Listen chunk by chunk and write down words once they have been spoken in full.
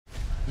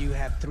you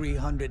have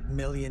 $300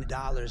 million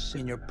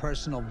in your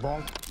personal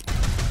vault.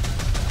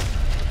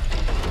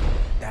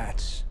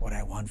 That's what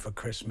I want for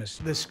Christmas.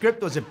 The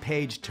script was a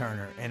page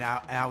turner, and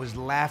I was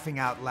laughing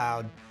out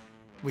loud,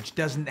 which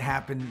doesn't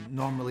happen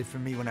normally for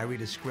me when I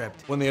read a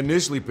script. When they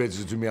initially pitched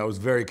it to me, I was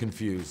very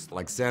confused.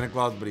 Like Santa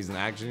Claus, but he's an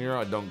action hero,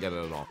 I don't get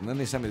it at all. And then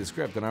they sent me the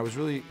script, and I was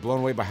really blown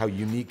away by how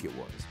unique it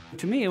was.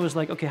 To me, it was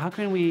like, okay, how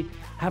can we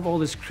have all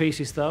this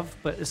crazy stuff,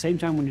 but at the same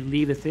time, when you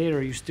leave the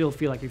theater, you still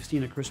feel like you've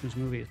seen a Christmas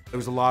movie. There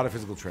was a lot of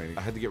physical training.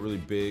 I had to get really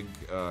big,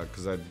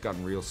 because I'd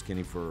gotten real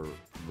skinny for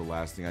the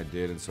last thing I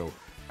did, and so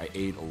I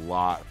ate a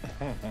lot.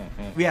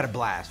 We had a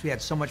blast. We had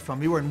so much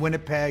fun. We were in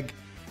Winnipeg,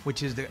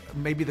 which is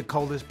maybe the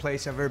coldest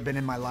place I've ever been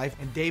in my life.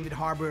 And David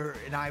Harbour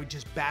and I were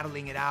just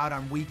battling it out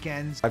on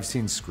weekends. I've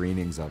seen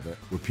screenings of it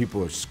where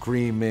people are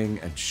screaming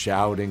and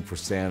shouting for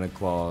Santa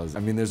Claus.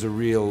 I mean, there's a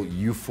real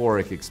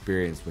euphoric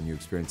experience when you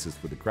experience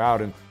this with a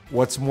crowd. And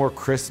what's more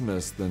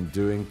Christmas than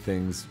doing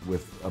things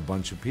with a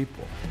bunch of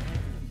people?